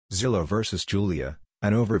Zillow versus Trulia,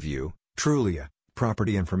 an overview. Trulia,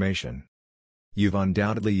 property information. You've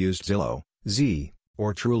undoubtedly used Zillow, Z,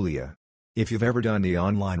 or Trulia. If you've ever done the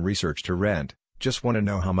online research to rent, just want to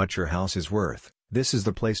know how much your house is worth, this is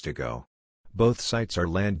the place to go. Both sites are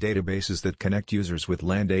land databases that connect users with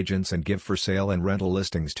land agents and give for sale and rental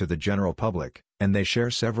listings to the general public, and they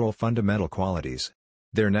share several fundamental qualities.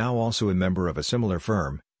 They're now also a member of a similar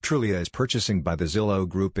firm. Trulia is purchasing by the Zillow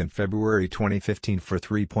Group in February 2015 for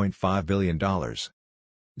 $3.5 billion.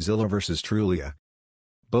 Zillow versus Trulia.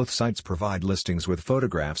 Both sites provide listings with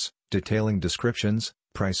photographs, detailing descriptions,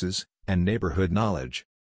 prices, and neighborhood knowledge.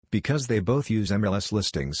 Because they both use MLS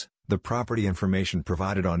listings, the property information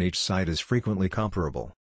provided on each site is frequently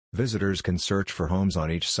comparable. Visitors can search for homes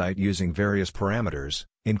on each site using various parameters,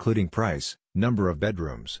 including price, number of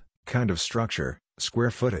bedrooms, kind of structure,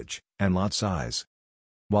 square footage, and lot size.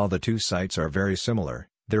 While the two sites are very similar,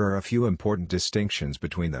 there are a few important distinctions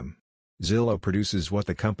between them. Zillow produces what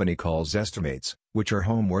the company calls estimates, which are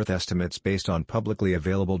home worth estimates based on publicly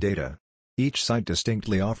available data. Each site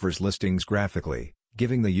distinctly offers listings graphically,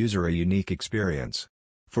 giving the user a unique experience.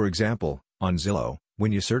 For example, on Zillow,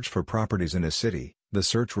 when you search for properties in a city, the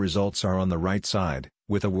search results are on the right side,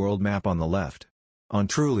 with a world map on the left. On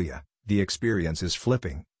Trulia, the experience is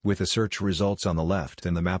flipping, with the search results on the left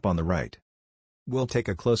and the map on the right. We'll take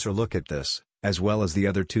a closer look at this, as well as the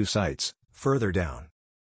other two sites, further down.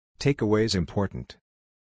 Takeaways important.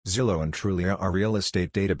 Zillow and Trulia are real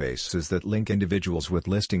estate databases that link individuals with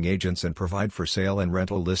listing agents and provide for sale and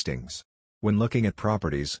rental listings. When looking at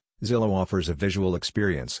properties, Zillow offers a visual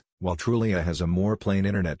experience, while Trulia has a more plain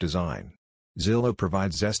internet design. Zillow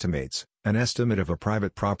provides estimates, an estimate of a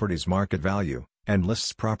private property's market value, and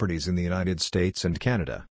lists properties in the United States and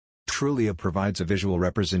Canada. Trulia provides a visual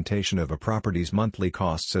representation of a property's monthly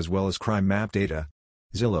costs as well as crime map data.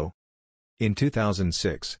 Zillow. In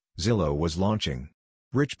 2006, Zillow was launching.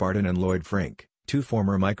 Rich Barton and Lloyd Frink, two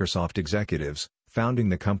former Microsoft executives, founding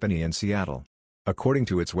the company in Seattle. According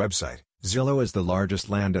to its website, Zillow is the largest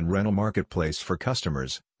land and rental marketplace for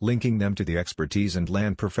customers, linking them to the expertise and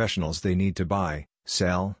land professionals they need to buy,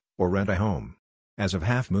 sell, or rent a home. As of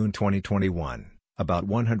Half Moon 2021, about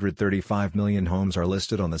 135 million homes are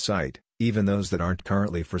listed on the site, even those that aren't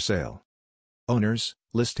currently for sale. Owners,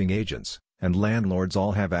 listing agents, and landlords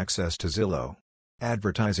all have access to Zillow.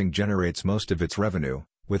 Advertising generates most of its revenue,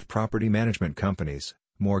 with property management companies,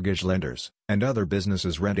 mortgage lenders, and other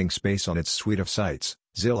businesses renting space on its suite of sites,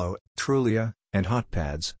 Zillow, Trulia, and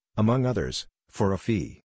HotPads, among others, for a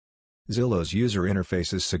fee. Zillow's user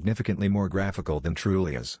interface is significantly more graphical than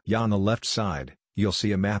Trulia's. On the left side, you'll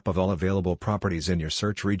see a map of all available properties in your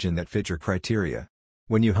search region that fit your criteria.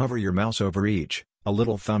 When you hover your mouse over each, a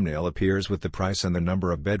little thumbnail appears with the price and the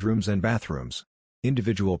number of bedrooms and bathrooms.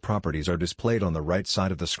 Individual properties are displayed on the right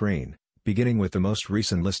side of the screen, beginning with the most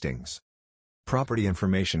recent listings. Property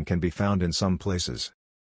information can be found in some places.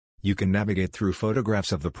 You can navigate through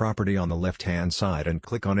photographs of the property on the left-hand side and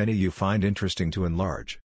click on any you find interesting to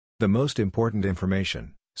enlarge. The most important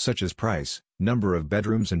information, such as price, number of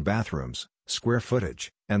bedrooms and bathrooms, square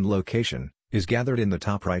footage, and location, is gathered in the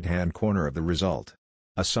top right-hand corner of the result.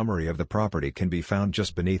 A summary of the property can be found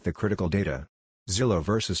just beneath the critical data. Zillow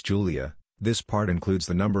versus Trulia. This part includes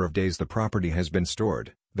the number of days the property has been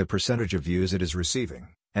stored, the percentage of views it is receiving,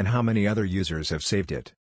 and how many other users have saved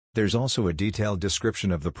it. There's also a detailed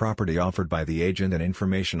description of the property offered by the agent and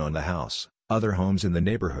information on the house, other homes in the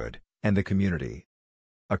neighborhood, and the community.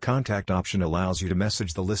 A contact option allows you to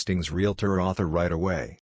message the listing's realtor or author right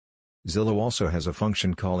away. Zillow also has a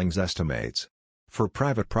function calling Zestimates. For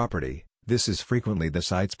private property, this is frequently the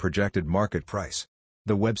site's projected market price.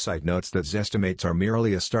 The website notes that Zestimates are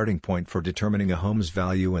merely a starting point for determining a home's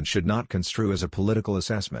value and should not construe as a political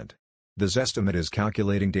assessment. The Zestimate is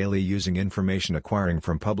calculating daily using information acquiring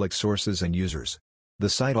from public sources and users. The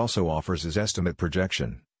site also offers a Zestimate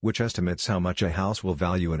projection, which estimates how much a house will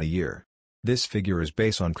value in a year. This figure is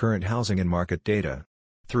based on current housing and market data.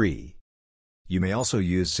 3. You may also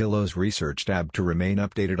use Zillow's Research tab to remain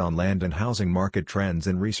updated on land and housing market trends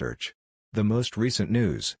and research. The most recent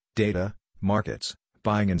news, data, markets,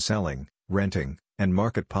 buying and selling, renting, and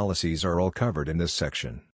market policies are all covered in this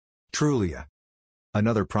section. Trulia.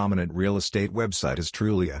 Another prominent real estate website is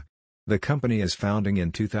Trulia. The company is founding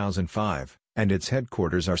in 2005, and its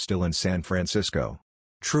headquarters are still in San Francisco.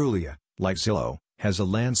 Trulia, like Zillow, has a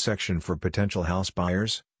land section for potential house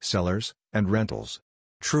buyers, sellers, and rentals.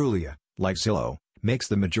 Trulia, like Zillow, makes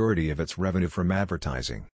the majority of its revenue from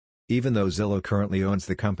advertising. Even though Zillow currently owns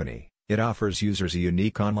the company, it offers users a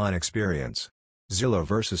unique online experience. Zillow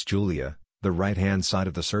versus Trulia. The right-hand side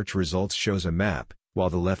of the search results shows a map, while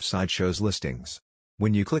the left side shows listings.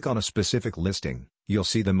 When you click on a specific listing, you'll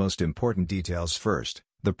see the most important details first.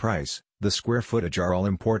 The price, the square footage are all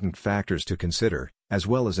important factors to consider, as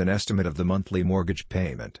well as an estimate of the monthly mortgage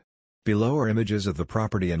payment. Below are images of the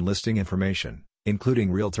property and listing information,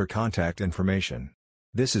 including realtor contact information.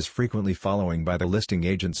 This is frequently following by the listing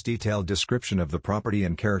agent's detailed description of the property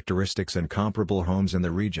and characteristics and comparable homes in the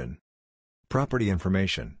region. Property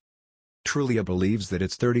information. Trulia believes that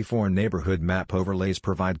its 34 neighborhood map overlays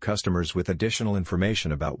provide customers with additional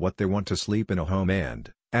information about what they want to sleep in a home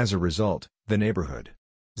and, as a result, the neighborhood.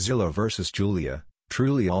 Zillow versus Trulia.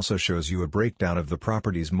 Trulia also shows you a breakdown of the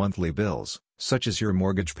property's monthly bills, such as your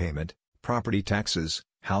mortgage payment, property taxes,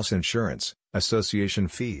 house insurance, association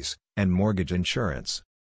fees, and mortgage insurance.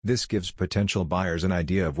 This gives potential buyers an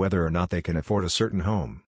idea of whether or not they can afford a certain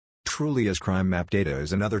home. Trulia's crime map data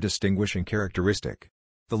is another distinguishing characteristic.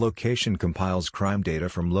 The location compiles crime data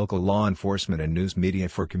from local law enforcement and news media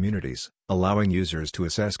for communities, allowing users to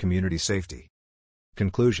assess community safety.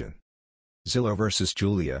 Conclusion. Zillow versus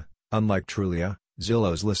Trulia. Unlike Trulia,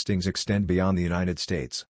 Zillow's listings extend beyond the United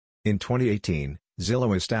States. In 2018,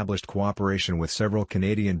 Zillow established cooperation with several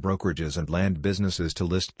Canadian brokerages and land businesses to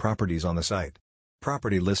list properties on the site.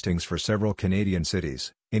 Property listings for several Canadian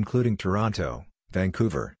cities, including Toronto,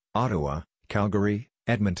 Vancouver, Ottawa, Calgary,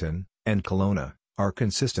 Edmonton, and Kelowna, are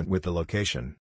consistent with the location.